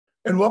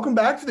And welcome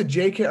back to the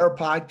JKR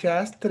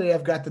Podcast. Today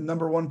I've got the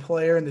number one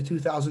player in the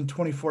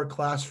 2024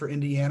 class for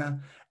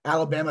Indiana,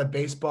 Alabama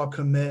baseball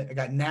commit. I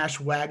got Nash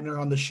Wagner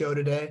on the show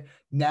today.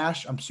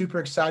 Nash, I'm super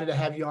excited to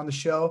have you on the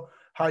show.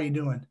 How are you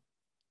doing?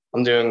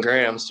 I'm doing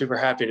great. I'm super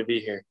happy to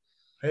be here.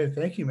 Hey,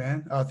 thank you,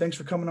 man. Thanks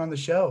for coming on the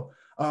show.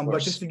 Of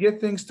But just course. to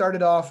get things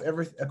started off,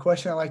 a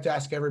question I like to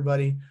ask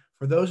everybody.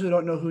 For those who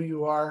don't know who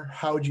you are,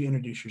 how would you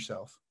introduce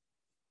yourself?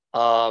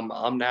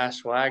 I'm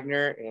Nash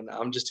Wagner, and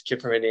I'm just a kid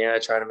from Indiana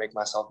trying to make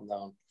myself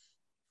known.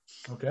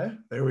 Okay,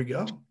 there we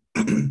go.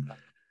 Trying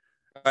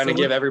So to let's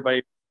give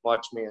everybody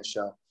watch me a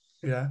show.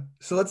 Yeah.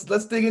 So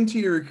let's dig into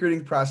your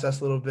recruiting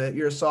process a little bit.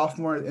 You're a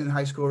sophomore in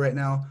high school right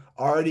now,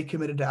 already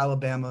committed to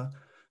Alabama.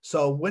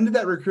 So when did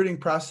that recruiting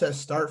process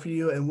start for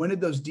you, and when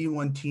did those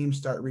D1 teams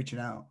start reaching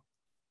out?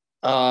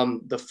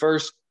 The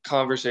first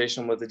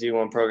conversation with the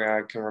D1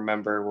 program I can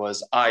remember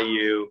was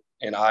IU,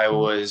 and I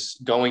was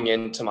going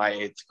into my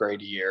 8th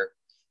grade year.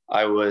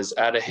 I was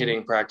at a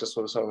hitting practice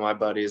with some of my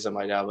buddies, and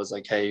my dad was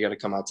like, "Hey, you got to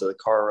come out to the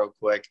car real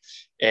quick."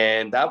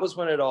 And that was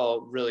when it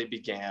all really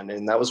began.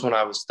 And that was when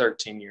I was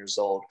 13 years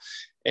old.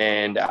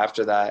 And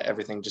after that,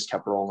 everything just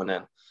kept rolling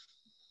in.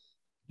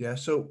 Yeah.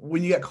 So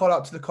when you get called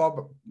out to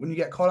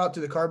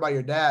the car by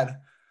your dad,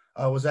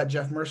 was that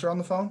Jeff Mercer on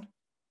the phone?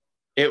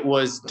 It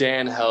was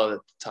Dan Held at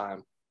the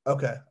time.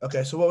 Okay.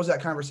 Okay. So what was that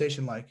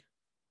conversation like?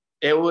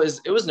 It was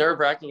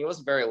nerve-wracking. It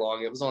wasn't very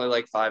long. It was only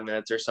like 5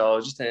 minutes or so. It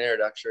was just an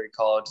introductory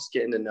call, just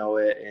getting to know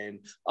it. And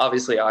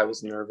obviously I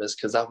was nervous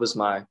because that was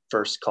my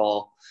first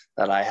call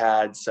that I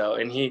had. So,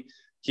 and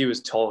he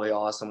was totally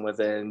awesome with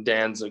it. And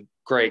Dan's a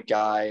great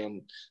guy,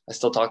 and I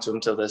still talk to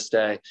him till this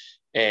day.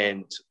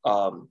 And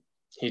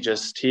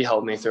he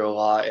helped me through a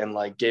lot and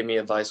like gave me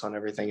advice on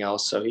everything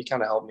else. So he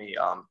kind of helped me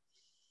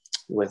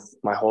with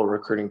my whole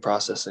recruiting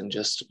process, and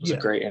just was a Yeah.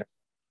 great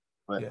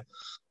interview. Yeah.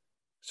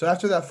 So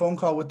after that phone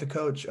call with the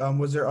coach,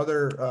 was there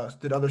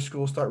did other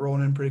schools start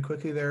rolling in pretty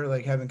quickly there,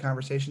 like having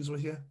conversations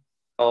with you?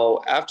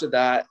 So after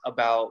that,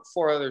 about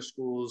 4 other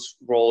schools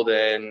rolled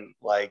in,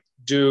 like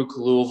Duke,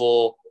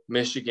 Louisville,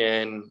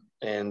 Michigan,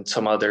 and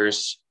some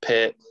others,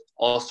 Pitt,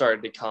 all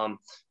started to come.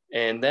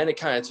 And then it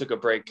kind of took a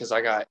break because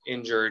I got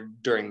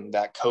injured during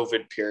that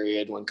COVID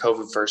period when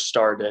COVID first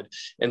started.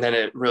 And then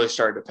it really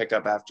started to pick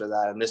up after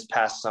that. And this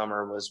past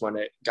summer was when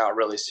it got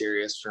really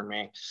serious for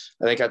me.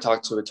 I think I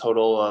talked to a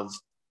total of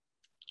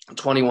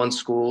 21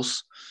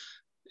 schools,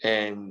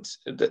 and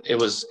it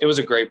was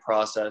a great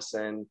process.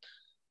 And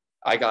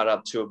I got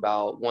up to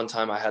about one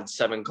time I had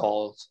 7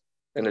 calls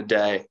in a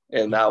day,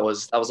 and that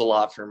was a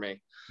lot for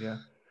me. Yeah.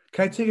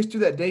 Can I take us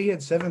through that day? You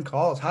had 7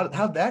 calls.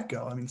 How'd that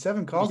go? I mean,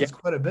 7 calls Yeah, is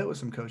quite a bit with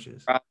some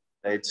coaches.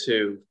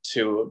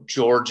 to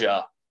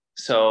Georgia.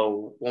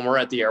 So when we're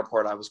at the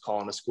airport, I was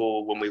calling a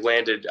school. When we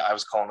landed, I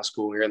was calling a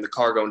school. We were in the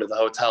car going to the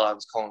hotel. I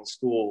was calling a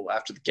school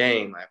after the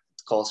game. I had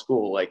to call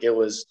school. Like it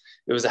was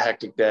a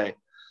hectic day.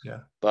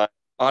 Yeah. But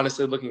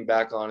honestly, looking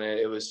back on it,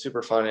 it was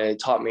super fun. And it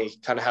taught me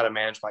kind of how to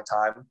manage my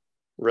time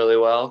really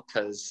well,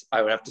 because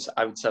I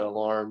would set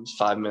alarms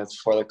 5 minutes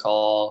before the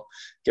call,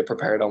 get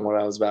prepared on what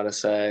I was about to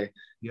say.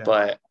 Yeah.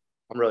 But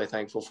I'm really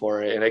thankful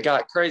for it. And it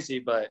got crazy,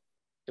 but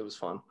it was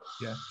fun.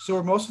 Yeah. So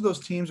are most of those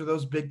teams, are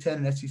those Big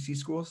Ten and SEC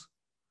schools?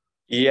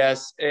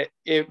 Yes,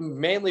 it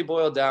mainly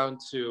boiled down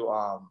to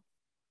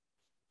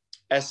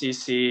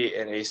SEC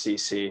and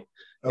ACC,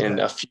 Okay.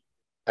 and a few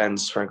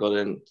pens sprinkled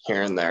in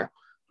here and there.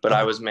 But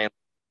I Okay. was mainly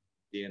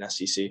in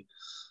SEC.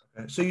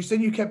 Okay. So you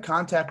said you kept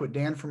contact with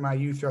Dan from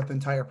IU throughout the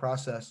entire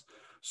process.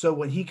 So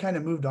when he kind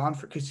of moved on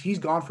because he's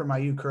gone from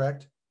IU,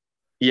 correct?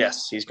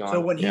 Yes, he's So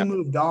gone. when he Yeah.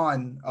 moved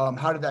on,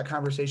 how did that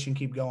conversation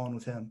keep going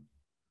with him?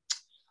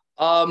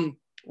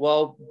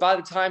 Well, by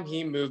the time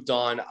he moved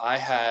on, I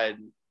had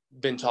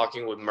been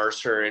talking with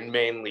Mercer, and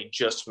mainly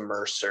just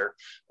Mercer.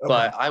 Okay.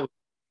 But I would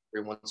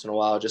every once in a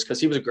while, just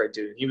because he was a great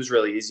dude. He was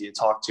really easy to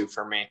talk to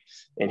for me,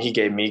 and he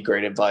gave me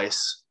great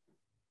advice.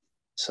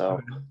 So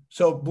Okay.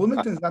 So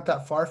Bloomington's not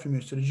that far from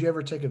you. So did you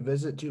ever take a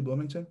visit to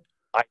Bloomington?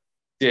 I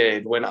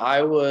did. When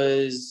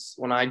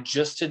I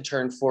just had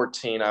turned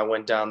 14, I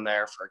went down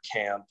there for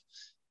camp,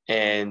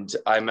 and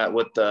I met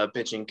with the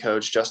pitching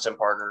coach, Justin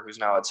Parker, who's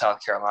now at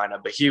South Carolina.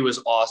 But he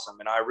was awesome,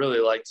 and I really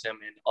liked him.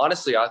 And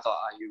honestly, I thought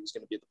IU was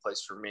going to be the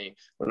place for me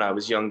when I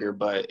was younger.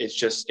 But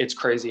it's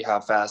crazy how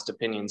fast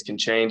opinions can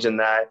change in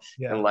that.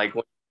 Yeah. And like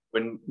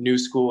when new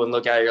school and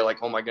look at it, you're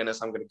like, oh my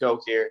goodness, I'm going to go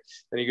here.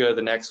 Then you go to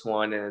the next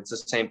one, and it's the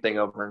same thing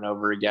over and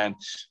over again.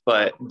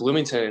 But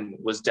Bloomington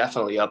was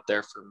definitely up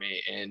there for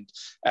me. And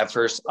at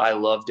first, I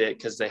loved it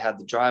because they had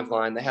the drive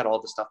line, they had all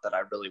the stuff that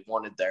I really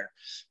wanted there.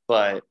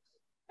 But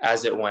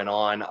as it went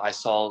on, I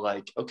saw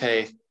like,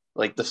 okay,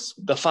 like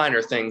the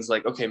finer things,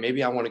 like, okay,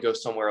 maybe I want to go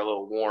somewhere a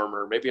little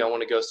warmer. Maybe I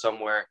want to go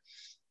somewhere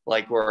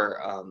like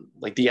where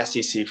like the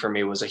SEC for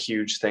me was a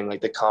huge thing,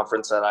 like the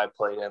conference that I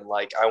played in.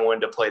 Like I wanted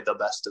to play the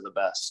best of the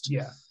best.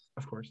 Yeah,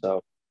 of course.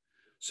 So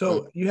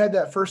So you had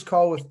that first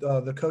call with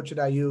the coach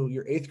at IU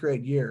your 8th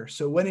grade year.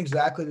 So when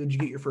exactly did you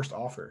get your first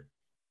offer?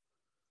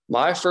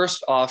 my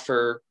first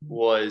offer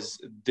was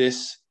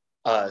this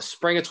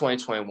spring of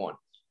 2021.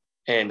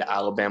 and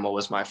Alabama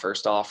was my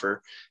first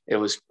offer. It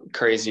was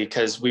crazy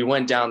because we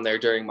went down there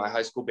during my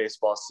high school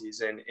baseball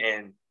season,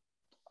 and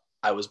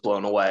I was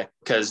blown away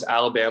because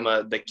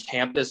Alabama, the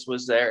campus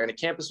was there, and the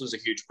campus was a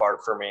huge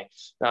part for me.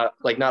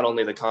 Not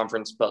only the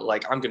conference, but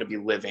like I'm going to be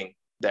living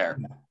there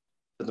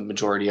for the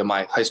majority of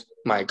my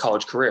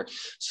college career.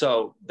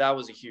 So that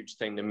was a huge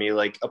thing to me,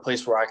 like a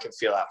place where I could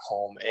feel at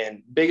home.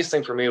 And biggest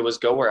thing for me was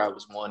go where I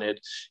was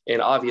wanted.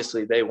 And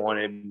obviously they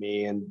wanted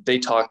me, and they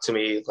talked to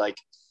me. Like,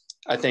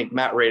 I think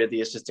Matt Rated, the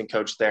assistant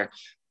coach there,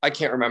 I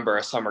can't remember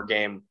a summer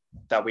game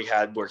that we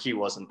had where he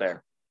wasn't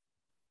there.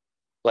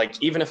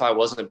 Like, even if I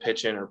wasn't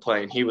pitching or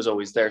playing, he was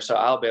always there. So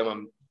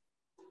Alabama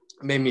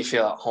made me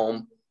feel at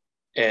home,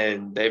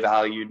 and they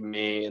valued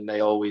me, and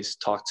they always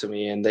talked to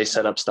me, and they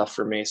set up stuff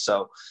for me.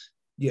 So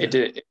Yeah. it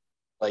did,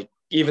 like,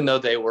 even though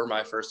they were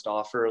my first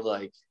offer,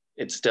 like,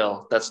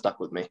 that stuck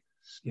with me.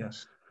 Yeah.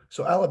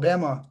 So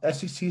Alabama,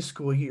 SEC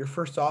school, you get your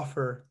first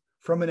offer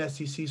from an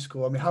SEC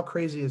school. I mean, how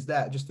crazy is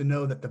that, just to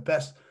know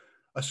that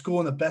a school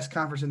in the best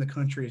conference in the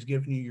country is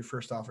giving you your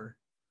first offer?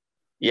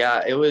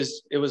 Yeah, it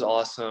was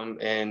awesome.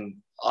 And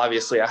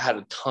obviously I had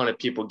a ton of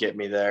people get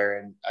me there,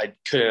 and I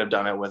couldn't have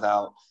done it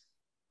without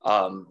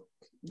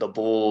the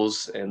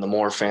Bulls and the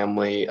Moore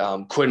family.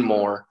 Quinn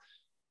Moore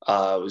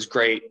was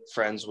great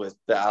friends with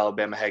the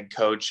Alabama head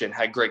coach and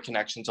had great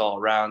connections all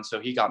around.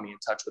 So he got me in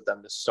touch with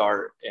them to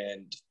start.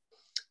 And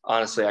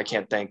honestly, I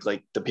can't thank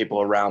like the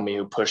people around me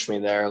who pushed me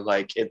there.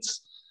 Like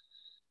it's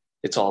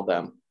all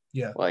them.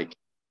 Yeah. Like,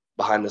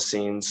 behind the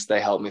scenes, they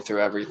helped me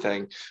through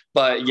everything.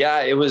 But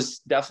yeah, it was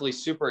definitely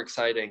super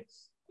exciting.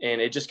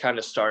 And it just kind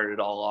of started it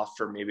all off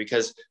for me,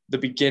 because the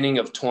beginning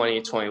of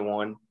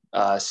 2021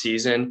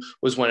 season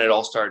was when it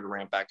all started to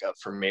ramp back up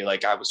for me.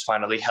 Like, I was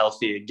finally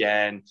healthy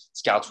again.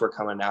 Scouts were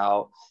coming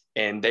out,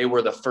 and they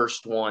were the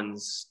first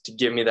ones to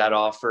give me that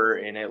offer.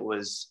 And it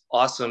was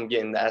awesome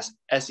getting the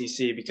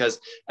SEC, because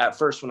at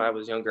first when I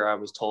was younger, I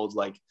was told,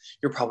 like,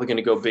 you're probably going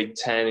to go Big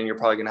Ten and you're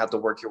probably going to have to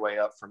work your way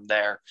up from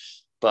there.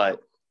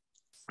 But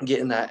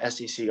getting that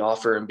SEC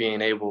offer and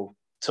being able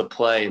to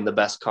play in the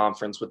best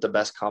conference with the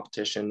best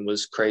competition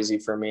was crazy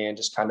for me, and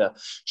just kind of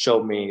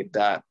showed me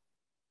that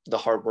the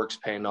hard work's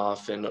paying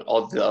off, and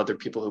all the other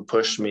people who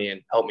pushed me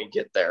and helped me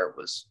get there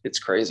it's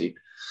crazy.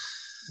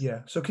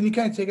 Yeah. So can you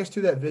kind of take us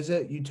through that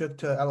visit you took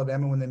to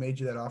Alabama when they made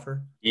you that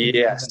offer?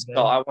 Yes.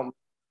 So I went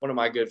one of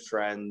my good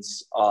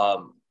friends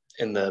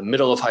in the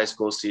middle of high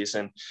school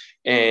season.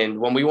 And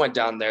when we went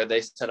down there, they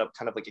set up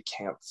kind of like a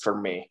camp for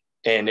me.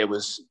 And it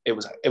was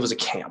a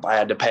camp. I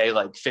had to pay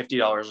like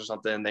 $50 or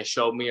something. They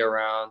showed me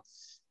around.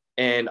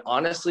 And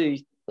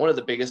honestly, one of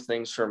the biggest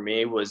things for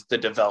me was the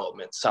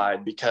development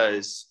side,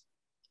 because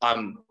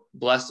I'm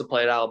blessed to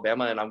play at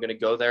Alabama, and I'm going to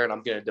go there and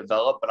I'm going to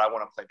develop, but I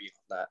want to play beyond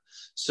that.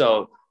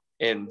 So,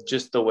 and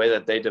just the way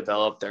that they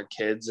develop their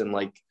kids and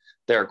like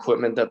their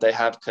equipment that they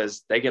have,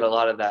 because they get a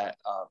lot of that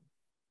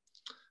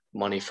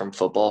money from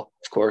football,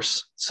 of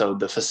course. So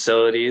the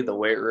facility, the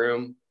weight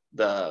room,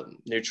 the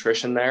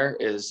nutrition there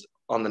is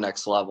on the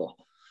next level.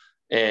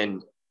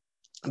 And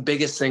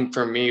biggest thing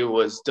for me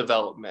was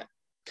development,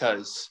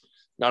 because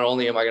not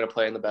only am I going to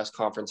play in the best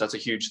conference, that's a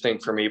huge thing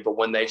for me, but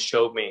when they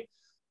showed me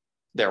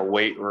their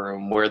weight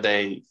room where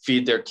they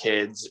feed their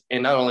kids,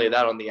 and not only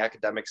that, on the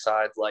academic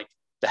side, like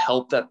the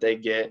help that they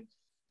get,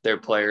 their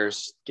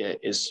players get,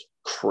 is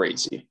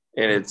crazy.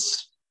 And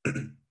it's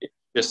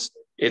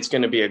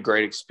going to be a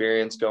great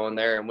experience going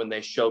there. And when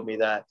they showed me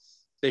that,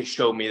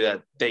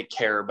 they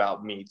care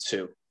about me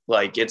too.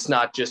 Like, it's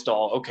not just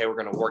all, okay,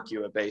 we're going to work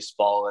you at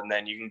baseball and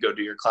then you can go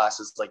do your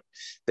classes. Like,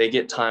 they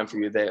get time for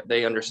you.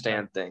 They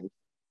understand things.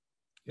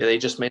 Yeah. They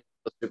just made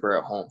it super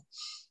at home.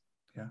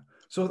 Yeah.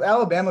 So with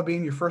Alabama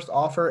being your first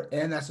offer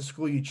and that's the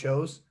school you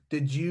chose,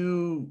 did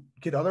you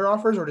get other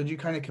offers, or did you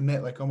kind of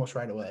commit like almost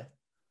right away?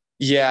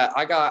 Yeah,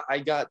 I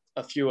got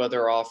a few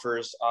other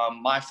offers.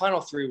 My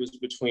final three was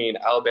between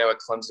Alabama,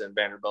 Clemson, and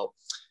Vanderbilt.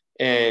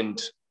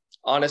 And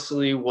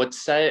honestly, what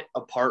set it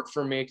apart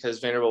for me, because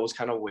Vanderbilt was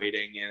kind of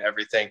waiting and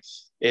everything,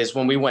 is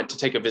when we went to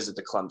take a visit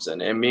to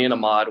Clemson, and me and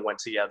Ahmad went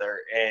together,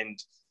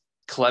 and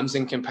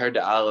Clemson compared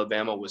to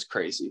Alabama was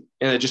crazy.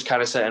 And it just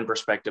kind of set in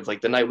perspective.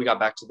 Like, the night we got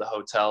back to the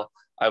hotel,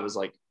 I was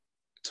like,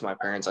 to my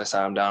parents, I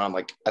sat them down. I'm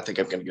like, I think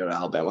I'm going to go to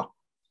Alabama.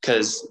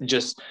 Because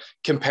just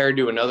compared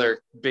to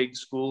another big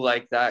school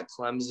like that,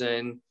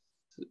 Clemson,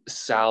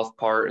 south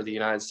part of the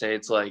United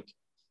States, like,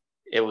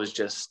 it was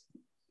just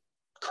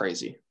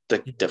crazy, the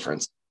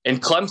difference.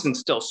 And Clemson's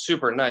still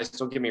super nice,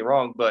 don't get me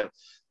wrong, but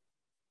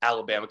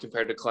Alabama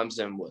compared to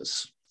Clemson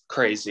was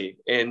crazy.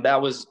 And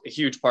that was a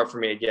huge part for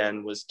me,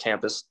 again, was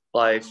campus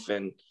life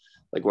and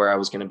like where I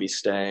was going to be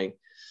staying.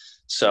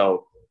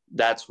 So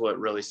that's what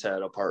really set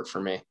it apart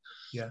for me.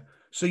 Yeah.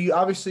 So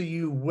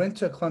you went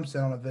to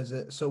Clemson on a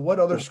visit. So what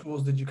other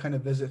schools did you kind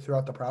of visit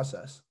throughout the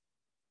process?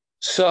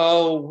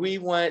 So we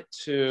went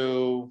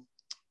to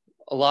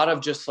a lot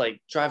of just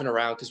like driving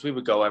around, because we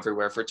would go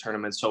everywhere for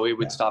tournaments. So we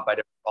would stop by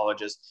different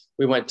colleges.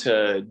 We went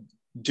to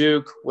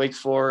Duke, Wake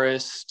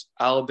Forest,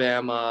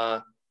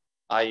 Alabama,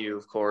 IU,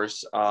 of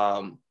course,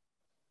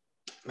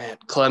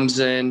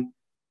 Clemson,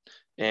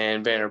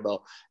 and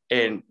Vanderbilt.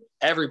 And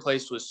every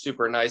place was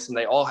super nice, and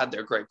they all had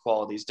their great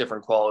qualities,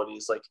 different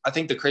qualities. Like, I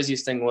think the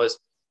craziest thing was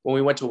when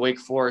we went to Wake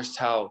Forest,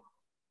 how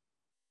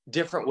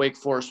different Wake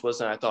Forest was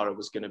than I thought it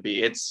was going to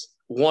be. It's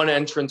one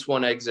entrance,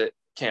 one exit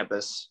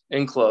campus,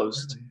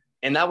 enclosed.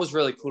 And that was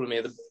really cool to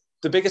me.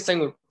 The biggest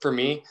thing for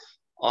me,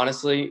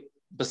 honestly,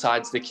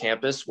 besides the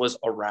campus, was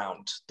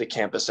around the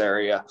campus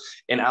area.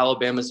 And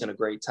Alabama's in a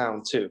great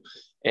town too.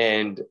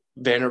 And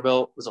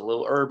Vanderbilt was a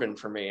little urban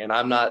for me, and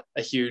I'm not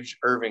a huge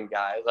urban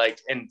guy. Like,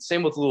 and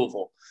same with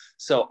Louisville.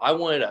 So I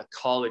wanted a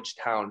college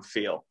town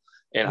feel,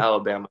 and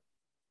Alabama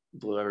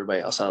blew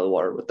everybody else out of the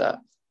water with that.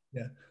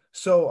 Yeah.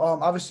 So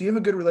obviously you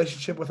have a good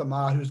relationship with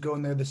Ahmad, who's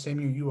going there the same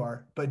year you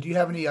are. But do you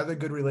have any other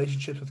good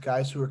relationships with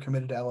guys who are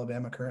committed to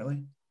Alabama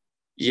currently?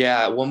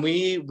 Yeah, when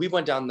we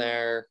went down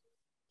there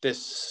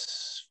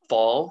this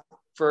fall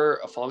for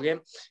a fall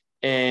game,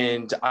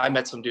 and I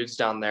met some dudes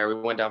down there. We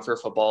went down for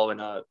football in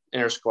a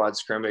inter-squad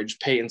scrimmage.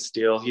 Peyton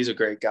Steele, he's a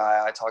great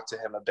guy. I talked to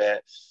him a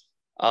bit.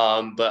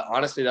 But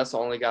honestly, that's the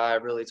only guy I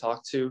really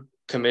talked to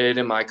committed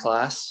in my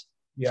class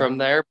from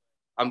there.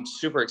 I'm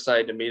super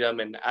excited to meet him.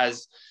 And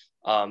as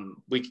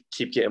we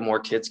keep getting more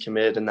kids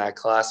committed in that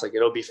class, like,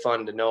 it'll be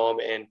fun to know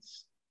them. And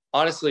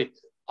honestly,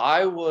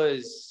 I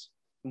was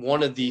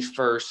one of the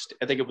first,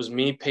 I think it was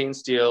me, Peyton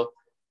Steele,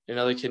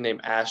 another kid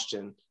named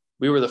Ashton.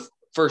 We were the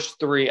first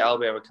 3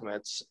 Alabama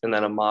commits, and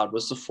then Ahmad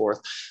was the 4th.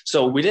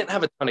 So we didn't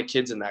have a ton of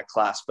kids in that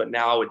class, but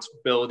now it's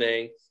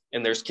building,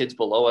 and there's kids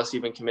below us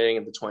even committing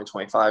in the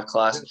 2025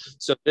 class.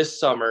 So this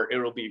summer,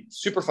 it'll be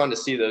super fun to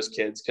see those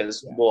kids,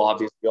 because we'll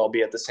obviously all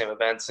be at the same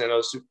events, and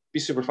it'll be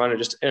super fun to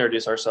just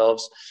introduce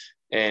ourselves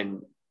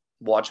and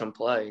watch them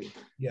play.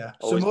 Yeah.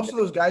 So most of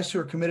those guys who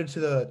are committed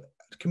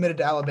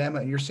to Alabama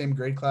in your same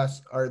grade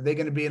class, are they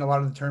going to be in a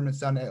lot of the tournaments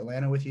down in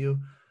Atlanta with you?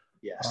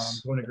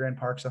 Yes. Going to Grand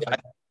Park, stuff like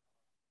that.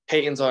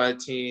 Peyton's on a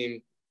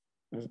team,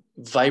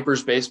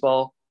 Vipers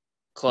baseball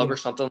club or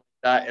something like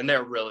that, and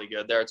they're really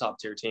good. They're a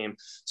top-tier team.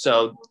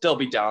 So they'll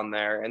be down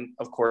there, and,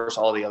 of course,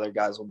 all the other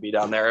guys will be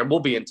down there, and we'll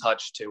be in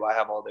touch too. I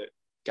have all the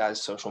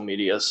guys' social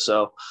medias,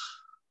 so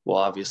we'll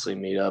obviously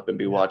meet up and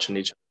be watching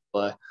each other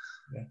play.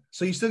 Yeah.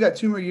 So you still got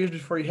 2 more years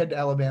before you head to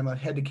Alabama,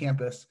 head to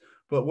campus.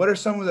 But what are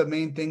some of the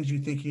main things you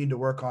think you need to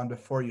work on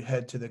before you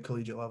head to the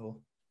collegiate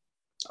level?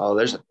 Oh,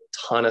 there's a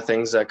ton of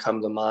things that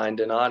come to mind,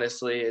 and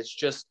honestly, it's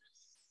just –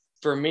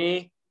 for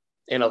me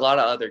and a lot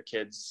of other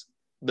kids,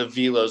 the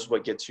velo is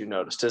what gets you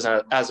noticed as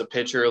a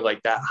pitcher,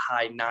 like that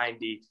high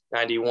 90,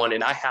 91.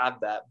 And I have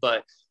that,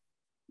 but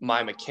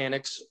my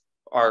mechanics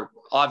are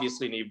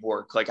obviously need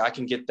work. Like, I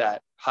can get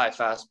that high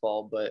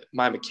fastball, but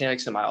my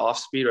mechanics and my off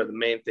speed are the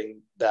main thing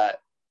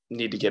that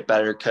need to get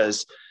better,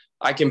 because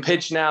I can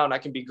pitch now and I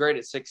can be great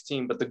at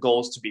 16, but the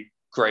goal is to be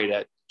great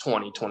at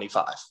 20,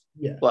 25,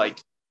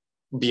 like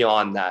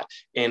beyond that.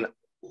 And,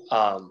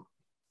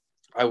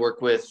 I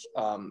work with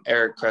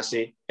Eric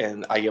Cressy,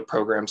 and I get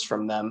programs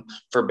from them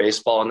for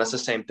baseball, and that's the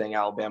same thing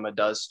Alabama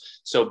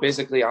does. So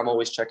basically, I'm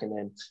always checking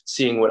in,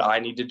 seeing what I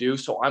need to do,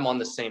 so I'm on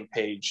the same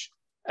page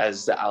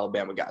as the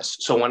Alabama guys.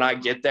 So when I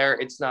get there,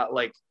 it's not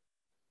like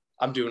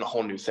I'm doing a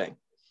whole new thing.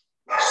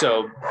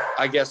 So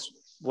I guess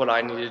what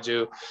I need to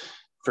do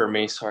for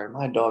me – sorry,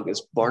 my dog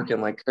is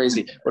barking like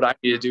crazy. What I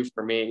need to do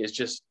for me is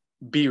just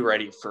be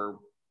ready for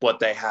what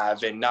they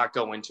have and not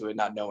go into it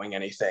not knowing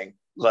anything.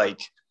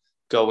 Like,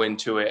 go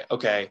into it,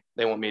 okay,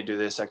 they want me to do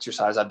this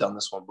exercise, I've done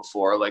this one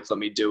before, like, let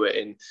me do it,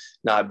 and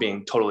not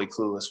being totally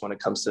clueless when it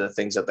comes to the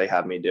things that they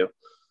have me do.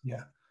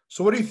 Yeah.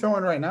 So what are you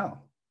throwing right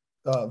now,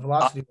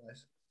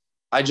 velocity-wise?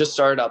 I just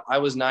started up. I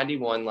was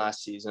 91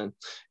 last season,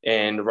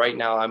 and right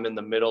now I'm in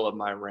the middle of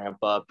my ramp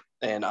up,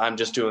 and I'm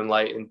just doing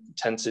light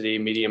intensity,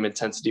 medium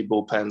intensity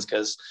bullpens,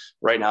 because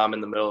right now I'm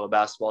in the middle of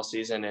basketball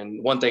season.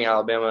 And one thing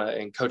Alabama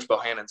and Coach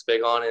Bohannon's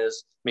big on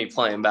is me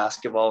playing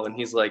basketball. And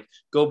he's like,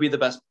 go be the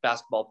best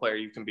basketball player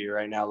you can be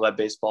right now. Let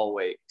baseball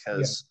wait,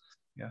 because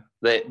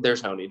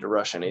there's no need to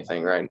rush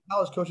anything, right?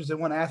 College coaches, they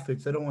want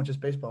athletes. They don't want just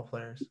baseball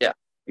players. Yeah,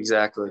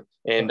 exactly.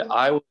 And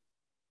I was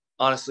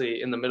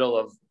honestly in the middle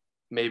of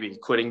maybe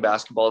quitting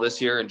basketball this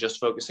year and just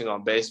focusing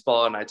on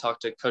baseball. And I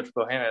talked to Coach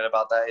Bohannon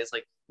about that. He's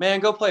like, man,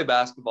 go play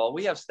basketball.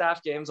 We have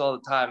staff games all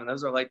the time, and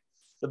those are like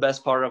the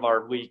best part of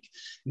our week.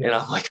 And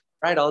I'm like,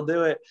 all right, I'll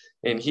do it.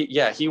 And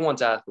he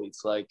wants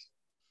athletes. Like,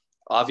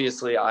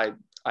 obviously I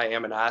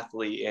am an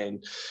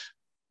athlete,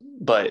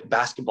 but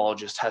basketball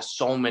just has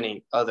so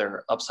many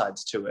other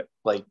upsides to it,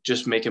 like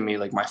just making me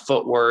like my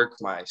footwork,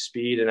 my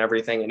speed and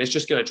everything. And it's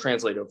just going to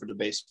translate over to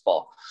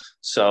baseball.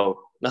 So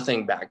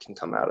nothing bad can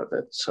come out of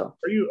it. So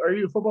are you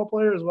a football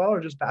player as well, or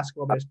just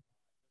basketball, baseball?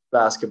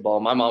 Basketball.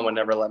 My mom would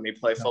never let me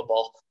play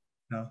football.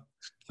 No.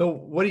 So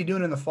what are you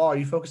doing in the fall? Are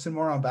you focusing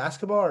more on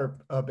basketball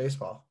or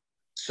baseball?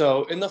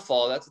 So in the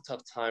fall, that's a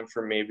tough time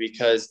for me,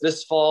 because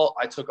this fall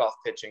I took off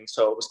pitching.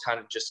 So it was kind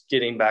of just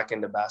getting back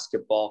into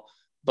basketball.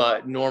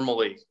 But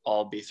normally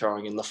I'll be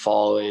throwing in the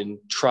fall and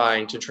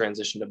trying to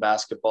transition to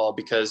basketball,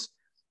 because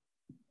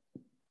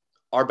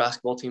our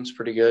basketball team's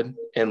pretty good,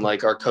 and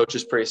like our coach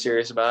is pretty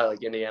serious about it.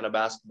 Like, Indiana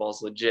basketball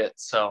is legit.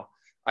 So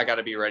I got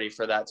to be ready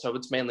for that. So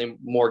it's mainly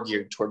more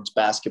geared towards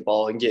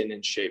basketball and getting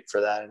in shape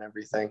for that and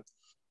everything.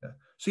 Yeah.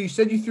 So you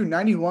said you threw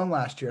 91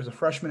 last year as a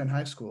freshman in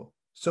high school.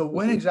 So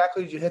when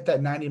exactly did you hit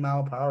that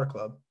 90-mile-per-hour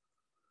club?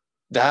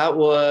 That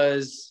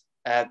was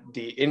at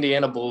the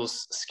Indiana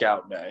Bulls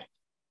Scout Day.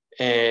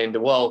 And,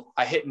 well,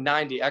 I hit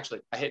 90.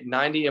 Actually, I hit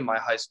 90 in my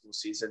high school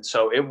season.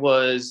 So it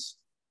was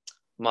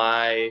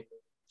my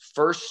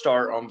first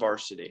start on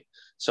varsity.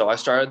 So I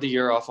started the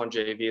year off on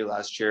JV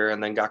last year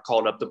and then got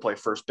called up to play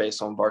first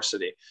base on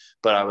varsity.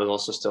 But I was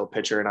also still a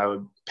pitcher, and I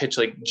would pitch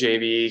like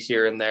JV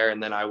here and there,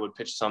 and then I would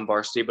pitch some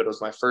varsity. But it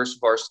was my first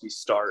varsity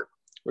start.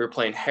 We were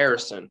playing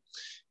Harrison.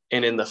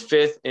 And in the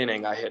 5th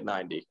inning, I hit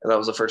 90. And that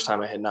was the first time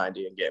I hit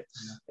 90 in game.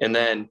 Yeah. And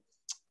then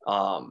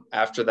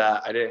after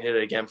that, I didn't hit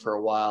it again for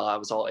a while. I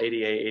was all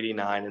 88,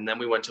 89. And then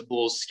we went to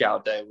Bulls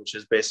Scout Day, which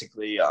is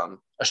basically a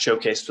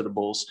showcase for the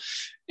Bulls.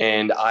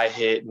 And I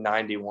hit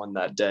 91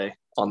 that day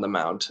on the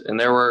mound. And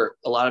there were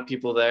a lot of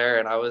people there,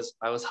 and I was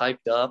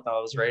hyped up. I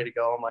was ready to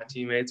go. My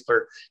teammates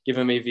were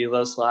giving me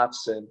velo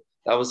slaps, and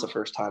that was the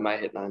first time I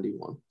hit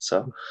 91.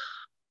 So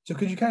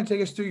could you kind of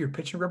take us through your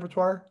pitching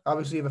repertoire?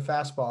 Obviously, you have a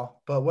fastball,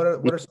 but what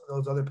are some of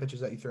those other pitches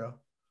that you throw?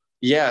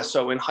 Yeah,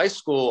 so in high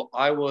school,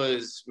 I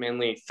was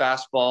mainly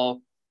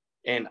fastball,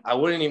 and I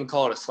wouldn't even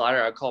call it a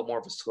slider. I'd call it more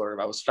of a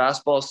slurve. I was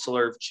fastball,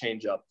 slurve,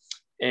 changeup,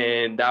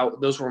 and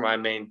those were my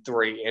main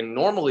 3. And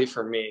normally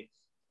for me,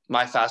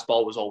 my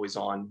fastball was always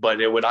on,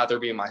 but it would either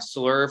be my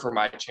slurve or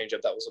my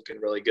changeup that was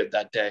looking really good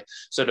that day.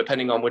 So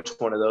depending on which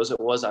one of those it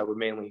was, I would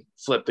mainly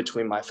flip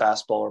between my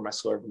fastball or my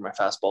slurve and my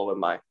fastball and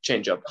my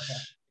changeup. Okay.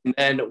 And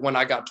then when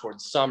I got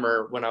towards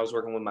summer, when I was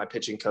working with my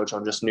pitching coach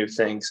on just new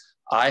things,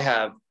 I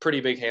have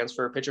pretty big hands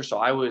for a pitcher. So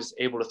I was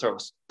able to throw a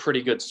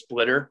pretty good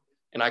splitter,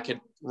 and I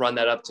could run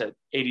that up to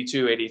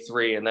 82,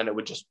 83, and then it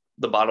would just,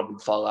 the bottom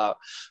would fall out.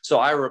 So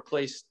I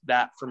replaced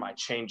that for my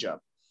changeup.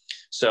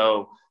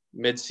 So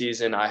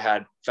mid-season, I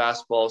had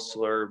fastball,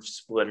 slurve,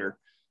 splitter,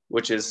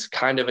 which is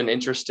kind of an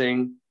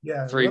interesting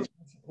three. A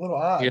little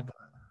odd.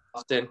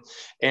 Often.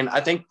 And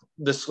I think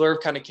the slurve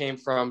kind of came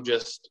from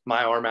just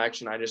my arm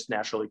action. I just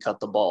naturally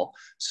cut the ball.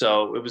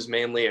 So it was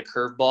mainly a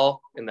curve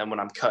ball. And then when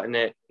I'm cutting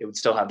it, it would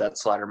still have that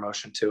slider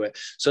motion to it.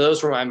 So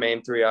those were my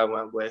main 3 I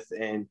went with.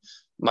 And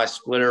my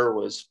splitter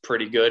was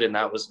pretty good. And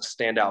that was a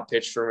standout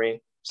pitch for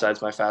me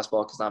besides my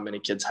fastball, because not many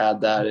kids had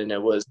that. And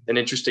it was an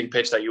interesting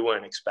pitch that you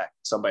wouldn't expect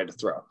somebody to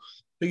throw.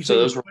 So you say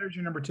your splitter's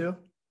your number 2?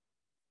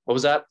 What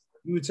was that?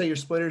 You would say your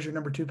splitter's your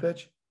number 2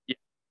 pitch?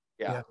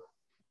 Yeah.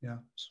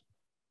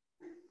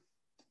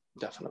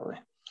 Definitely.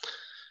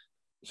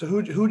 So who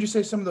would you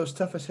say some of those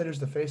toughest hitters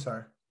to face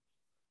are?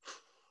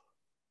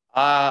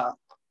 I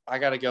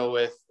got to go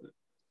with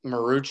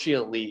Marucci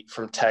Elite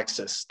from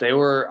Texas.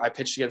 I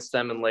pitched against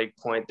them in Lake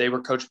Point. They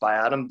were coached by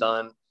Adam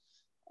Dunn,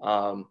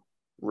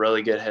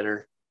 really good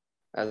hitter,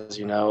 as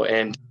you know.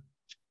 And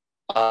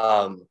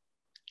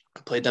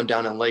played them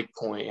down in Lake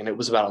Point, and it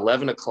was about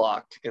 11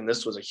 o'clock. And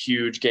this was a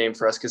huge game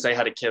for us because they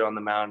had a kid on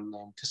the mound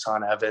named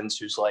Kassan Evans,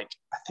 who's I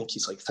think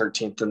he's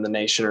 13th in the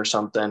nation or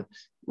something.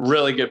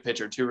 Really good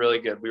pitcher, too, really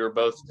good. We were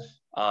both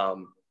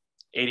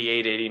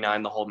 88,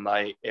 89 the whole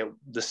night.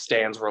 The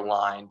stands were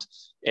lined,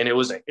 and it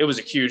was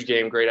a huge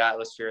game, great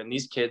atmosphere. And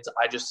these kids,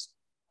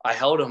 I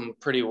held them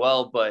pretty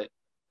well, but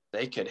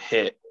they could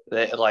hit.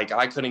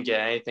 I couldn't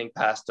get anything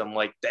past them.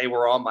 They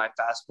were on my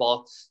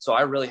fastball, so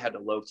I really had to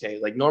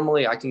locate.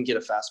 Normally I can get a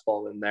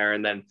fastball in there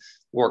and then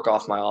work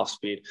off my off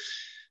speed.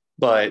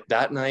 But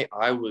that night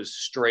I was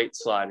straight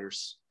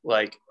sliders.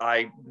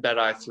 I bet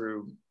I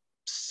threw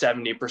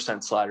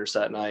 70% sliders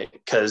that night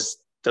because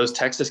those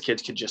Texas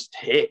kids could just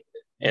hit,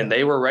 and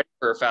they were ready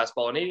for a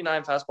fastball. An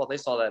 89 fastball, they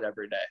saw that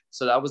every day.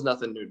 So that was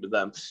nothing new to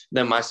them.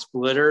 Then my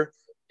splitter,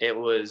 it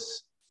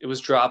was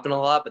dropping a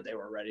lot, but they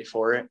were ready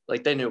for it.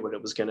 They knew what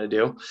it was going to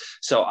do.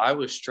 So I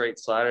was straight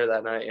slider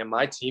that night, and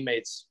my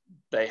teammates,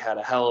 they had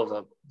a hell of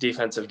a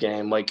defensive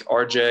game.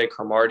 RJ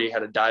Cromartie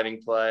had a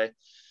diving play,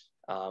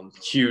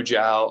 huge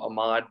out.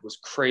 Ahmad was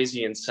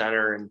crazy in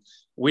center, and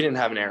we didn't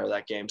have an error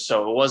that game.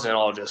 So it wasn't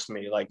all just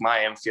me.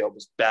 My infield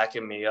was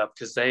backing me up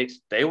because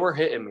they were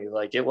hitting me.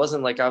 It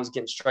wasn't like I was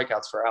getting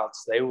strikeouts for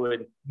outs. They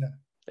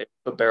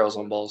put barrels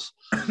on balls.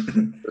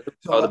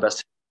 So the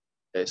best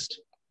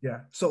taste.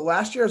 Yeah. So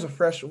last year as a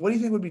freshman, what do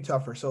you think would be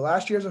tougher? So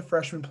last year as a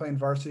freshman playing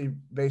varsity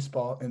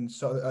baseball in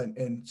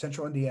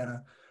Central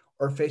Indiana,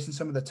 or facing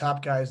some of the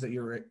top guys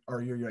that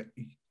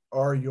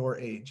are your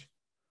age?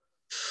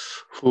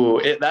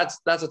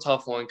 That's a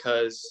tough one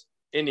because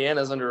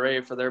Indiana's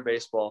underrated for their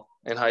baseball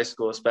in high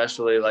school,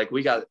 especially.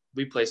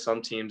 We play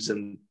some teams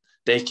and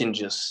they can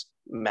just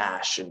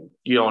mash, and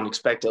you don't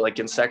expect it.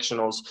 In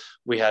sectionals,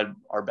 we had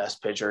our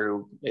best pitcher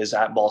who is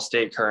at Ball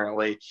State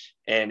currently,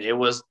 and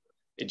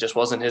it just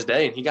wasn't his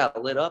day, and he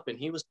got lit up, and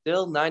he was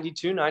still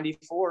 92,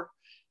 94.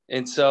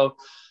 And so,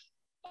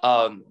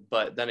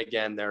 but then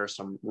again, there are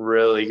some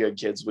really good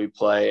kids we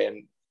play,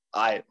 and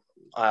I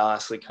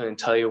honestly couldn't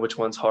tell you which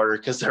one's harder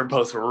because they're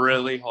both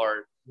really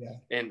hard. Yeah.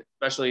 And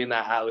especially in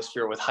that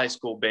atmosphere with high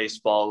school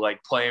baseball,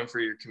 playing for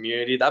your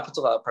community, that puts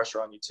a lot of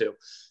pressure on you too.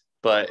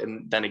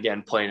 And then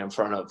again, playing in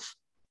front of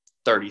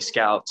 30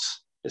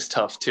 scouts is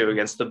tough too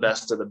against the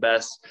best of the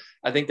best.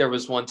 I think there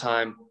was one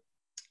time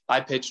I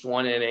pitched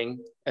one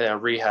inning in a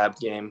rehab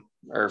game,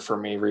 or for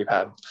me,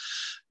 rehab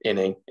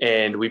inning,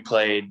 and we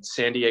played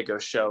San Diego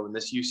Show, and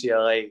this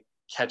UCLA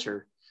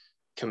catcher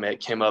commit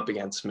came up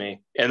against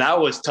me, and that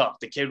was tough.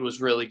 The kid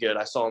was really good.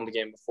 I saw him the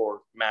game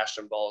before,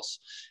 mashing balls,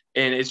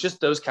 and it's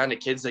just those kind of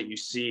kids that you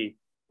see.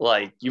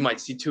 Like, you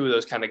might see 2 of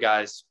those kind of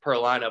guys per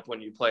lineup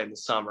when you play in the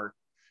summer.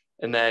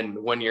 And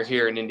then when you're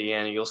here in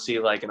Indiana, you'll see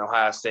like an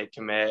Ohio State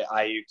commit,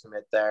 IU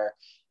commit there.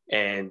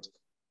 And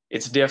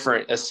it's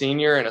different. A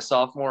senior and a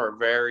sophomore are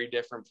very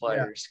different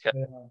players.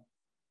 Yeah.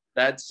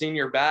 That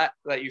senior bat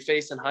that you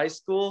face in high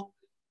school,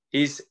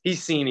 he's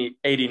seen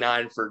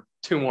 89 for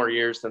 2 more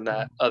years than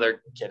that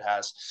other kid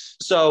has.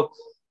 So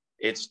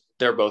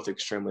they're both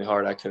extremely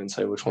hard. I couldn't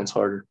say which one's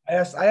harder. I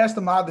asked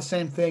Ahmad the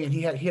same thing, and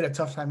he had a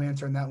tough time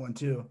answering that one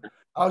too.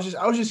 I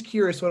was just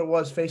curious what it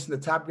was facing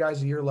the top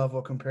guys at your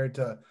level compared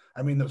to,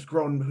 I mean, those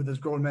grown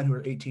men who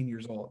are 18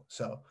 years old.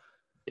 So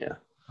yeah,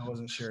 I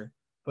wasn't sure.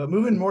 But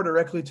moving more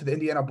directly to the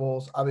Indiana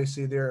Bulls,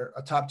 obviously they're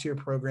a top tier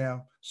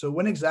program. So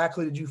when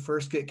exactly did you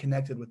first get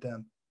connected with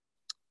them?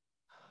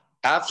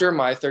 After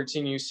my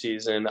 13U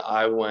season,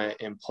 I went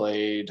and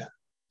played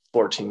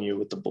 14U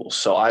with the Bulls.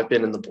 So I've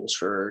been in the Bulls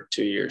for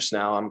 2 years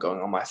now. I'm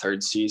going on my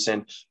 3rd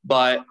season.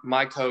 But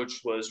my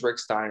coach was Rick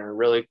Steiner,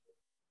 really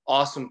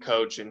awesome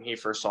coach, and he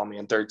first saw me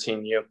in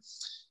 13U.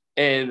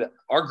 And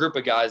our group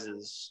of guys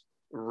is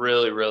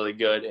really, really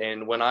good.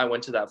 And when I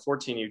went to that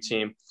 14U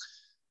team,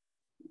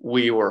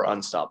 we were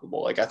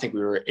unstoppable. Like, I think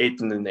we were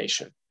 8th in the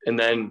nation. And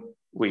then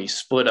we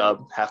split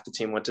up. Half the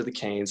team went to the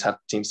Canes, half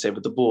the team stayed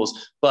with the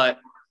Bulls. But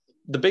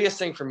the biggest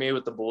thing for me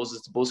with the Bulls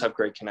is the Bulls have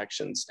great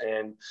connections.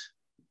 And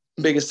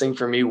the biggest thing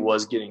for me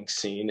was getting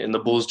seen. And the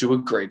Bulls do a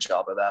great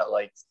job of that.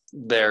 Like,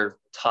 their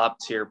top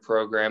tier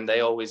program,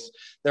 they're always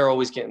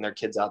getting their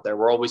kids out there.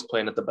 We're always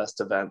playing at the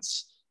best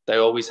events. They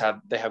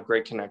have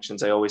great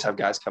connections. They always have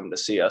guys coming to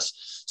see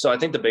us. So I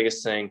think the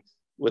biggest thing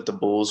with the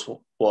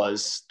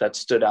Bulls that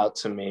stood out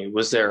to me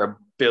was their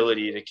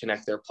ability to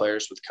connect their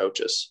players with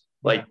coaches.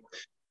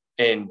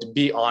 And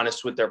be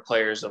honest with their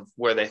players of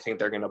where they think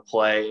they're going to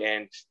play.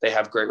 And they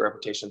have great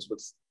reputation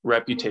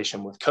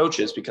with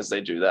coaches because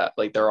they do that.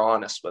 Like, they're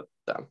honest with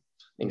them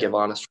and give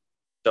honest.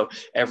 So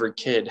every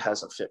kid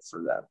has a fit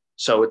for them.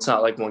 So it's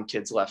not like one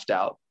kid's left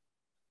out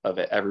of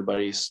it.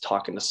 Everybody's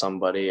talking to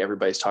somebody.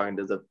 Everybody's talking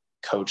to the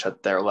coach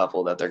at their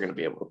level that they're going to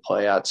be able to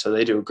play at. So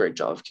they do a great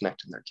job of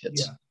connecting their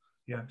kids.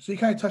 Yeah. So you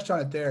kind of touched on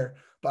it there,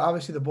 but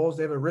obviously the Bulls,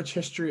 they have a rich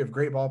history of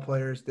great ball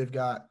players. They've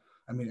got,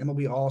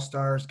 MLB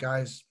All-Stars,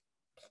 guys,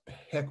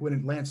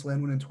 Lance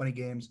Lynn winning 20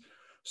 games.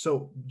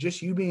 So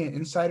just you being an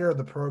insider of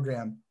the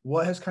program,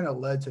 what has kind of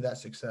led to that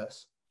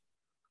success?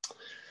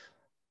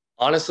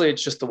 Honestly,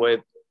 it's just the way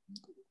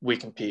we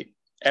compete.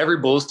 Every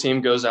Bulls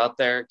team goes out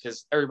there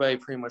because everybody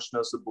pretty much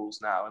knows the Bulls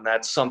now. And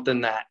that's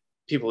something that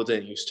people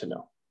didn't used to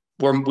know.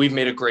 We've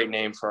made a great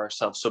name for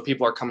ourselves. So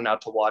people are coming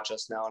out to watch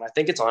us now. And I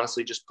think it's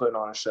honestly just putting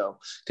on a show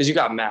because you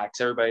got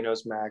Max. Everybody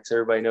knows Max.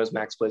 Everybody knows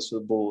Max plays for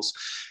the Bulls.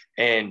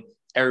 And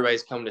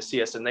everybody's coming to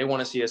see us and they want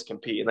to see us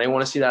compete. And they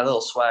want to see that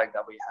little swag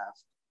that we have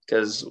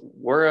because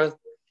we're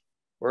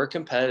a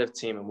competitive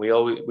team and we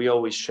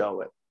always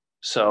show it.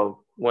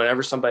 So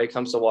whenever somebody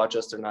comes to watch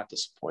us, they're not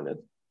disappointed.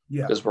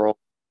 Yeah. Because we're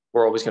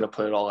always going to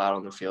put it all out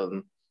on the field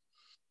and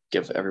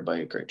give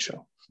everybody a great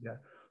show. Yeah.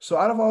 So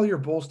out of all your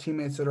Bulls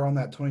teammates that are on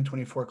that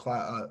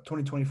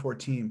 2024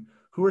 team,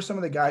 who are some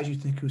of the guys you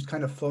think who's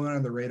kind of flown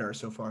under the radar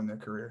so far in their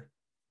career?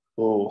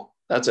 Oh,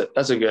 that's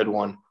a good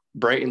one.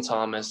 Brayton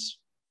Thomas,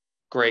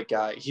 great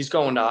guy. He's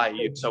going to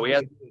IU, so he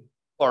has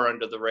far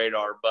under the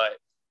radar, but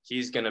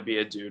he's going to be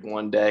a dude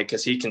one day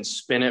because he can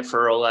spin it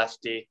for a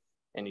lefty,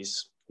 and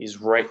he's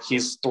right.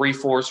 He's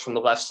 3/4 from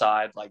the left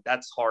side. Like,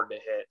 that's hard to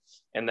hit.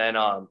 And then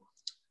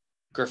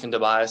Griffin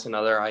Tobias,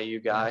 another IU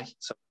guy,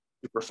 so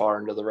super far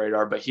under the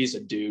radar, but he's a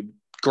dude.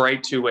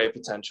 Great two-way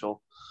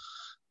potential.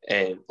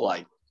 And,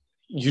 like,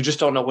 you just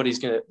don't know what he's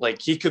going to – like,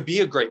 he could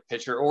be a great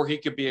pitcher or he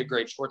could be a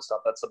great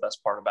shortstop. That's the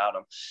best part about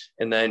him.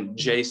 And then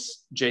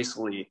Jayce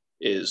Lee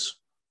is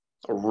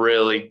a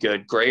really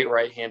good, great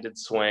right-handed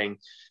swing,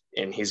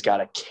 and he's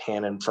got a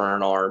cannon for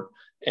an arm.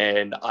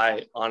 And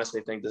I honestly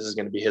think this is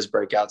going to be his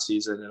breakout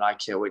season, and I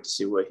can't wait to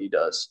see what he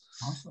does.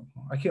 Awesome.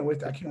 I can't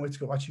wait to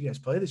go watch you guys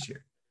play this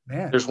year.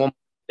 Man. There's one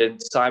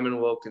kid, Simon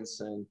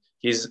Wilkinson.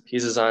 He's a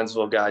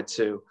Zionsville guy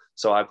too,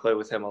 so I play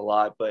with him a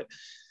lot. But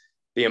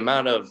the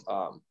amount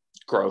of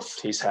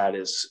growth he's had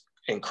is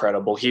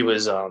incredible. He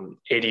was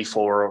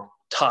 84,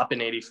 top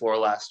in 84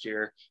 last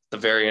year, the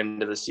very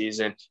end of the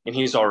season, and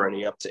he's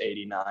already up to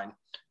 89.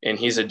 And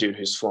he's a dude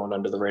who's flown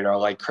under the radar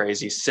like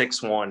crazy.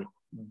 6'1",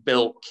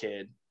 built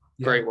kid,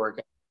 great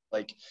work.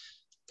 Like,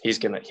 he's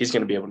gonna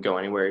be able to go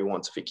anywhere he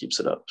wants if he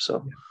keeps it up.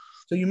 So. Yeah.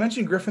 So you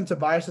mentioned Griffin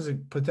Tobias as a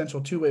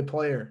potential two-way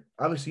player.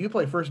 Obviously, you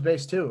play first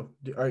base too.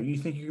 You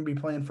think you're going to be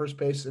playing first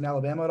base in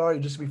Alabama at all, or you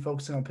just going to be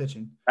focusing on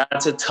pitching?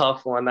 That's a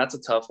tough one.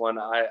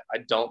 I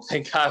don't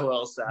think I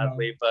will,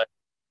 sadly. But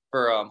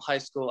for high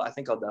school, I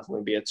think I'll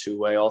definitely be a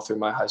two-way all through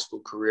my high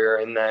school career.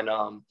 And then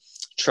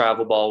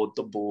travel ball with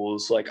the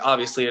Bulls. Like,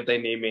 obviously, if they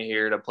need me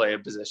here to play a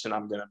position,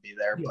 I'm going to be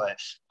there. Yeah. But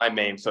my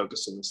main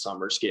focus in the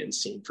summer is getting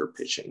seen for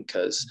pitching,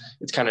 because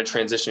it's kind of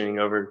transitioning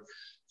over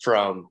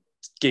from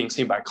getting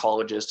seen by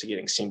colleges to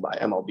getting seen by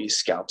MLB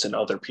scouts and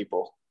other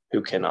people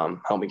who can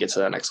help me get to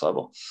that next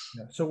level.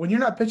 Yeah. So when you're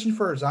not pitching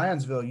for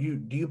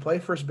Zionsville, do you play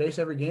first base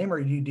every game,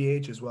 or do you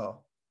DH as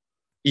well?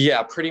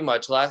 Yeah, pretty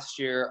much. Last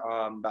year,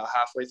 about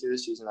halfway through the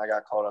season, I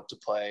got called up to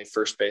play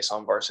first base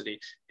on varsity.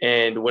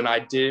 And when I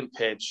didn't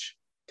pitch,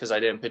 because I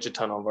didn't pitch a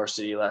ton on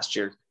varsity last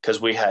year, because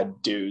we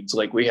had dudes.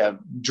 Like, we have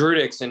Drew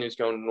Dixon, who's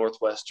going to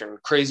Northwestern,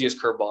 craziest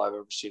curveball I've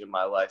ever seen in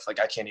my life. Like,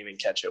 I can't even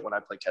catch it when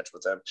I play catch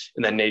with him.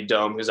 And then Nate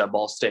Dome, who's at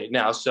Ball State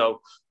now. So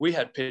we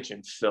had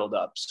pitching filled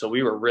up. So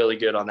we were really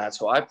good on that.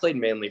 So I played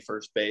mainly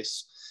first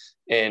base.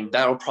 And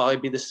that'll probably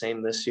be the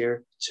same this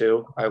year,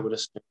 too, I would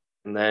assume.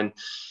 And then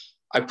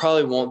I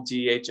probably won't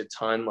DH a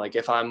ton. Like,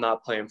 if I'm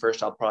not playing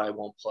first, I'll probably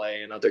won't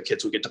play, and other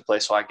kids will get to play.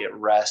 So I get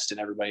rest,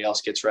 and everybody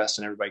else gets rest,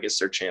 and everybody gets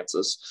their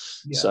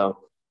chances.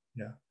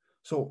 Yeah.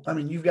 So, I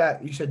mean,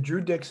 you said Drew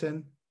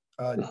Dixon,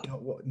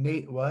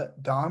 Nate,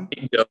 Dom?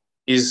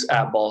 He's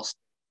at Ball State.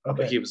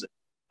 Okay. He was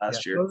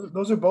last year.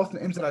 Those are both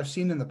names that I've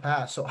seen in the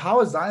past. So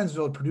how is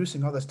Zionsville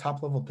producing all this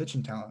top level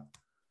pitching talent?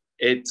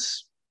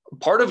 It's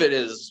part of it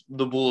is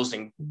the Bulls,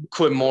 and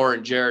Quinn Moore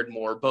and Jared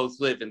Moore both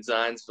live in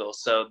Zionsville.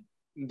 So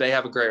they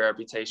have a great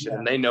reputation,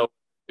 and they know what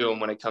they're doing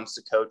when it comes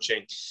to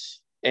coaching.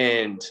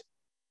 And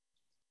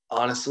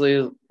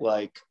honestly,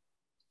 like,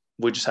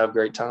 we just have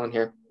great talent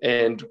here.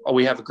 And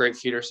we have a great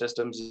feeder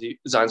system,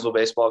 Zionsville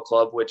Baseball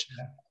Club, which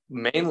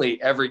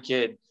mainly every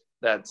kid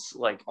that's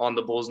like on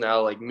the Bulls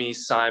now, like me,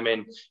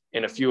 Simon,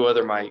 and a few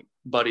other my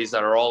buddies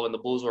that are all in the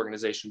Bulls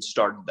organization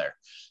started there.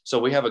 So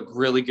we have a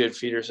really good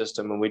feeder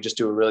system, and we just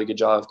do a really good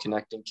job of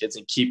connecting kids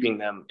and keeping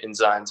them in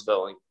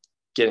Zionsville and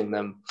getting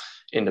them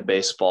into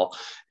baseball.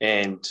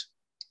 And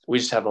we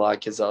just have a lot of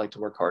kids that like to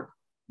work hard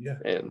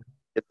and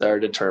that are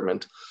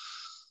determined.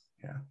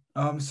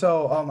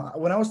 So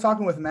when I was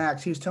talking with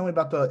Max, he was telling me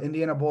about the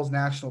Indiana Bulls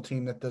national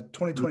team that the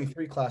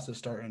 2023 class is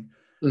starting.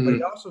 But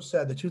he also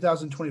said the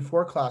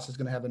 2024 class is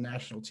going to have a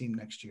national team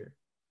next year.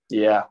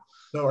 Yeah.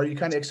 So are you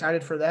kind of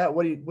excited for that?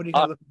 What are you kind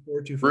of looking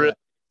forward to for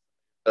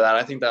that?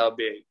 I think that would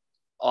be an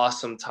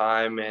awesome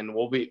time, and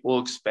we'll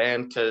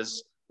expand,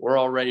 because we're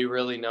already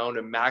really known,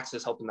 and Max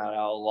is helping that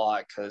out a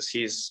lot, because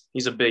he's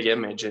a big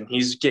image, and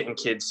he's getting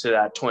kids to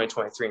that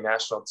 2023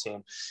 national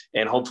team.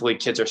 And hopefully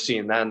kids are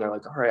seeing that, and they're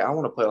like, all right, I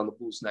want to play on the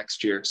Bulls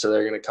next year. So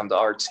they're going to come to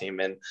our team,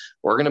 and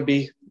we're going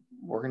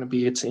to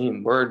be a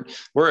team. We're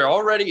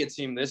already a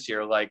team this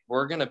year. Like,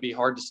 we're going to be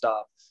hard to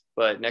stop.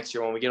 But next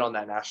year, when we get on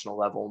that national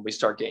level, and we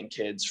start getting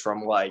kids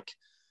from like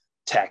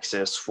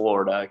Texas,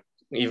 Florida,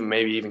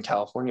 maybe even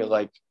California,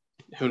 like,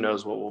 who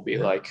knows what we'll be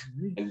like.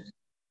 And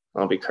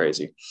that'll be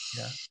crazy.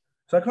 Yeah.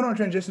 So I kind of want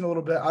to transition a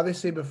little bit.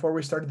 Obviously, before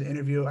we started the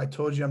interview, I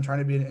told you I'm trying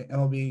to be an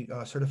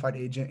MLB certified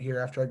agent here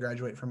after I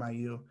graduate from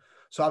IU.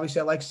 So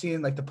obviously I like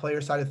seeing like the player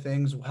side of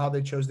things, how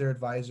they chose their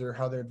advisor,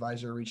 how their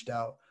advisor reached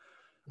out.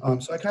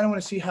 So I kind of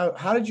want to see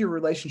how did your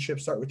relationship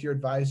start with your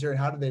advisor, and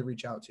how did they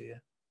reach out to you?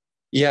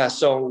 Yeah.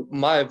 So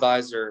my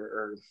advisor,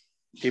 or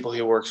people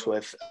he works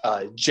with,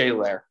 Jay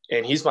Lair,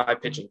 and he's my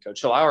pitching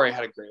coach. So I already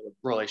had a great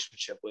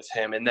relationship with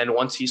him. And then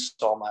once he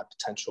saw my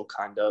potential,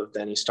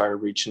 then he started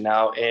reaching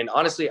out. And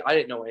honestly, I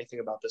didn't know anything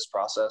about this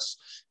process,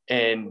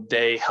 and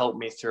they helped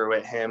me through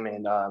it, him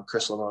and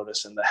Chris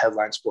Lamotis and the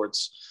Headline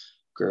Sports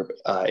Group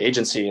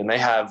agency. And they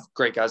have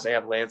great guys. They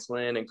have Lance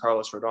Lynn and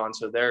Carlos Rodon.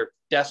 So they're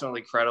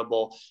definitely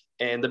credible.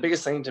 And the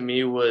biggest thing to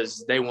me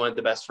was they wanted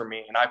the best for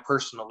me. And I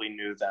personally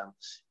knew them.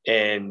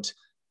 And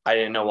I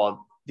didn't know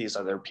all these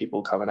other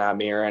people coming at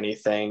me or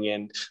anything.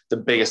 And the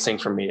biggest thing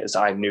for me is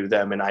I knew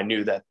them, and I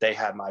knew that they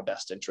had my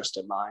best interest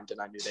in mind, and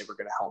I knew they were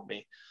going to help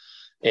me.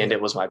 And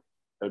it was my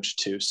coach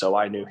too. So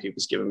I knew he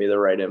was giving me the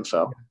right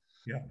info.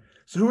 Yeah.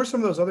 So who are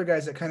some of those other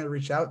guys that kind of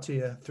reach out to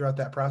you throughout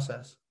that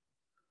process?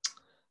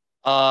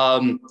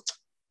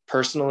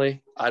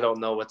 Personally, I don't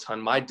know a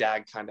ton. My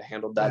dad kind of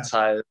handled that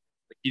side.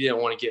 He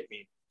didn't want to get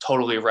me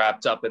totally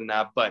wrapped up in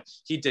that, but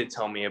he did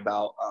tell me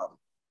about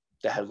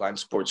the Headline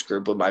Sports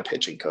Group with my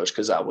pitching coach,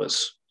 because that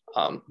was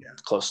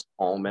close to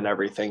home and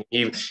everything.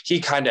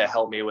 He kind of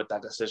helped me with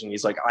that decision.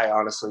 He's like, I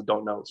honestly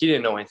don't know. He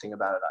didn't know anything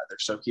about it either.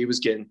 So he was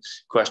getting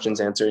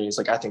questions answered, and he's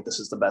like, I think this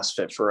is the best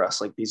fit for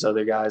us. Like, these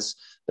other guys,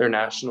 they're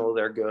national,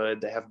 they're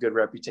good, they have good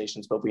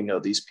reputations, but we know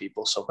these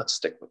people, so let's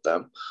stick with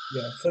them.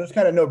 Yeah. So it's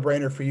kind of no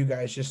brainer for you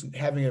guys, just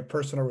having a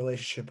personal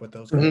relationship with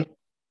those guys. Mm-hmm.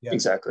 Yeah.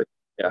 Exactly.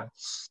 Yeah.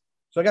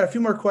 So I got a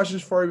few more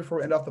questions for you before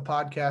we end off the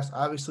podcast.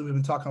 Obviously, we've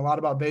been talking a lot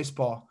about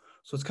baseball,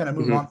 so let's kind of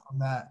move on from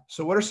that.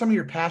 So what are some of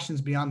your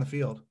passions beyond the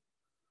field?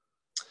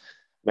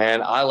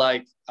 Man, I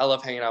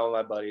love hanging out with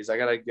my buddies. I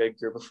got a good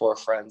group of 4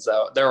 friends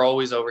out. They're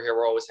always over here.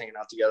 We're always hanging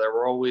out together.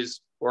 We're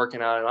always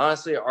working out. And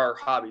honestly, our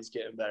hobby's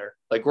getting better.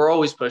 Like, we're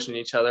always pushing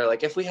each other.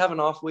 Like, if we have an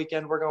off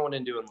weekend, we're going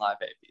and doing live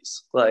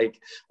ABs. Like,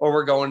 or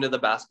we're going to the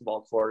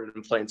basketball court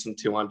and playing some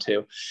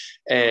 2-on-2.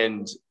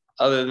 And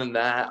other than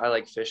that, I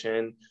like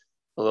fishing.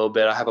 a little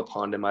bit. I have a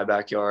pond in my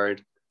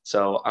backyard,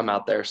 so I'm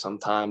out there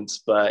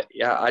sometimes. But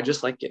yeah, I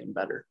just like getting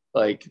better.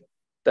 Like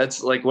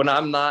that's like when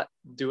I'm not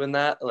doing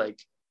that, like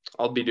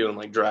I'll be doing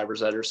like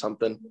driver's ed or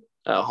something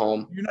at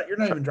home. You're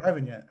not even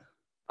driving yet.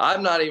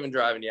 I'm not even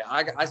driving yet.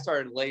 I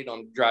started late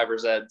on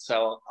driver's ed,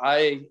 so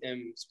I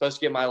am supposed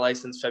to get my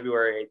license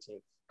February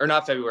 18th, or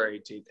not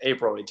February 18th,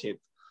 April 18th.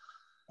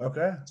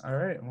 Okay, all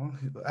right. Well,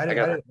 I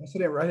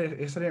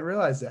didn't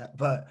realize that,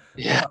 but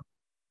Yeah.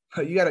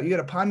 you got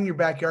a pond in your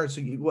backyard. So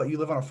you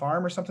live on a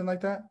farm or something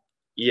like that?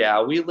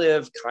 Yeah, we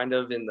live kind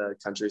of in the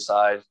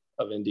countryside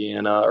of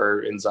Indiana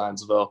or in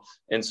Zionsville.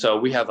 And so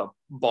we have a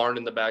barn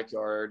in the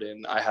backyard,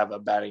 and I have a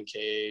batting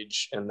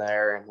cage in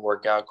there and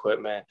workout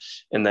equipment.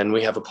 And then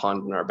we have a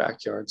pond in our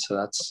backyard. So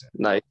that's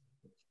nice.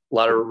 A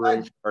lot of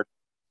room for.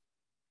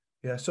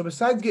 Yeah. So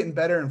besides getting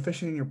better and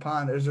fishing in your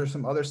pond, is there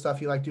some other stuff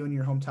you like doing in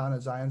your hometown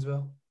at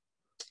Zionsville?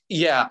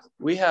 Yeah,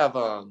 we have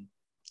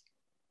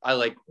I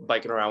like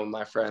biking around with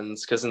my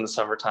friends because in the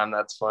summertime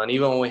that's fun.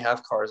 Even when we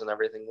have cars and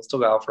everything, we'll still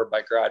go out for a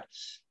bike ride,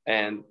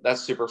 and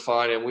that's super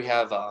fun. And we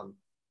have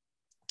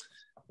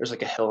there's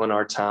like a hill in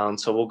our town,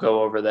 so we'll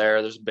go over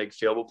there. There's a big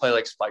field. We'll play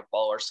like spike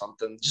ball or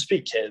something. Just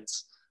be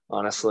kids,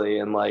 honestly.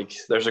 And like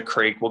there's a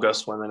creek. We'll go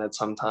swim in it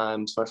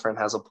sometimes. My friend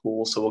has a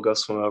pool, so we'll go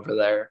swim over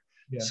there.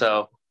 Yeah.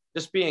 So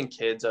just being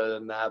kids other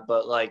than that.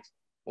 But like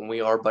when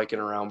we are biking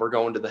around, we're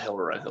going to the hill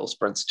to run hill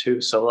sprints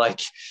too. So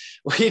like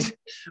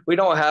we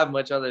don't have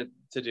much other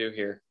to do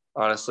here.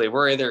 Honestly,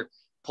 we're either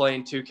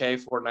playing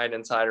 2K, Fortnite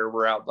inside, or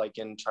we're out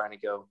biking, trying to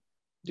go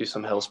do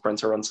some hill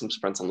sprints or run some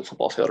sprints on the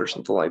football field or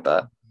something like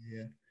that.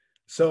 Yeah.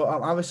 So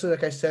obviously,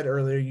 like I said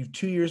earlier, you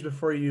 2 years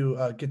before you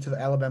get to the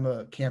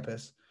Alabama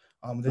campus,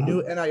 the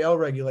new NIL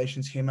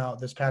regulations came out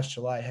this past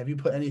July. Have you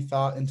put any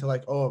thought into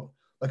like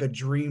a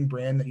dream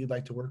brand that you'd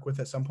like to work with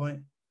at some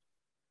point?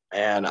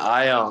 And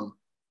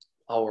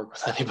I'll work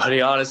with anybody.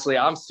 Honestly,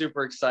 I'm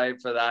super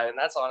excited for that. And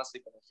that's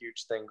honestly been a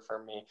huge thing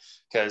for me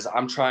because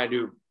I'm trying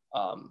to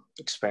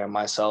expand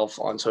myself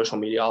on social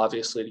media,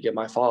 obviously, to get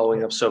my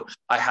following up. So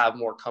I have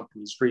more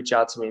companies reach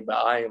out to me, but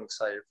I am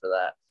excited for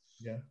that.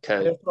 Yeah.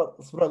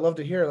 That's what I love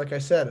to hear. Like I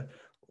said,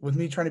 with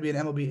me trying to be an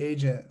MLB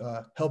agent,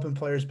 helping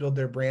players build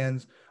their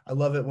brands. I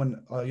love it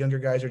when younger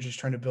guys are just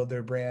trying to build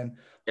their brand,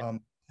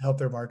 help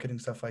their marketing,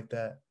 stuff like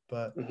that.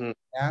 But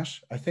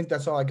Nash, I think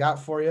that's all I got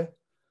for you.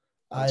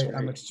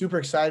 I'm super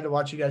excited to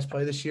watch you guys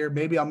play this year.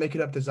 Maybe I'll make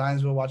it up to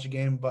Zionsville, watch a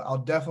game, but I'll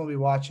definitely be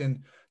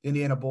watching the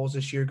Indiana Bulls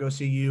this year. Go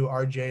see you,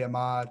 RJ,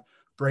 Ahmad,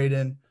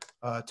 Braden,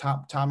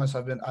 Thomas.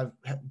 I've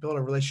built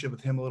a relationship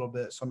with him a little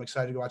bit, so I'm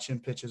excited to watch him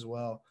pitch as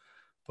well.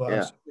 But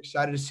I'm super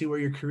excited to see where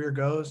your career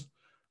goes.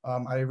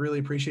 I really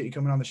appreciate you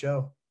coming on the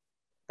show.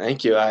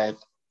 Thank you. I'm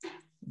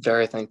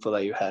very thankful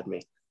that you had me.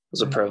 It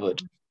was a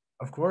privilege.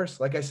 Of course.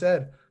 Like I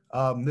said,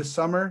 this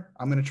summer,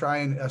 I'm going to try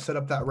and set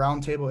up that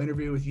roundtable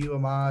interview with you,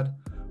 Ahmad,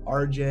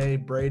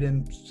 RJ,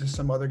 Braden, just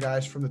some other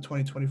guys from the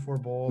 2024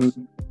 Bulls.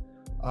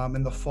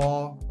 In the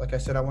fall, like I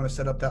said, I want to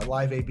set up that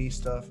live AB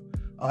stuff.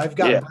 I've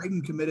got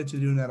Braden committed to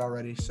doing that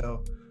already,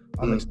 so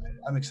I'm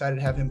excited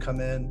to have him come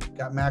in.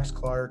 Got Max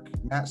Clark,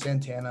 Matt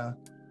Santana,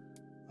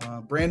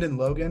 Brandon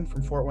Logan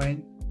from Fort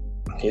Wayne.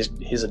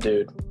 He's a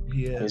dude.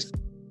 He is.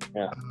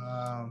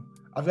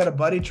 I've got a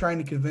buddy trying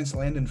to convince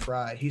Landon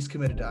Fry. He's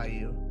committed to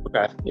IU.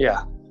 Okay.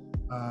 Yeah.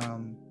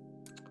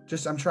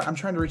 I'm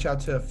trying to reach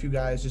out to a few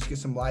guys, just get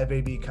some live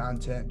AB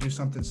content, do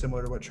something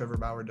similar to what Trevor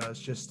Bauer does,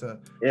 just to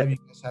have you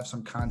guys have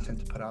some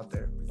content to put out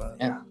there. But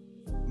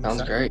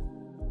sounds great.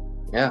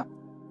 Yeah.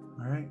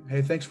 All right.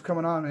 Hey, thanks for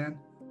coming on, man.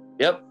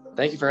 Yep.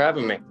 Thank you for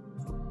having me.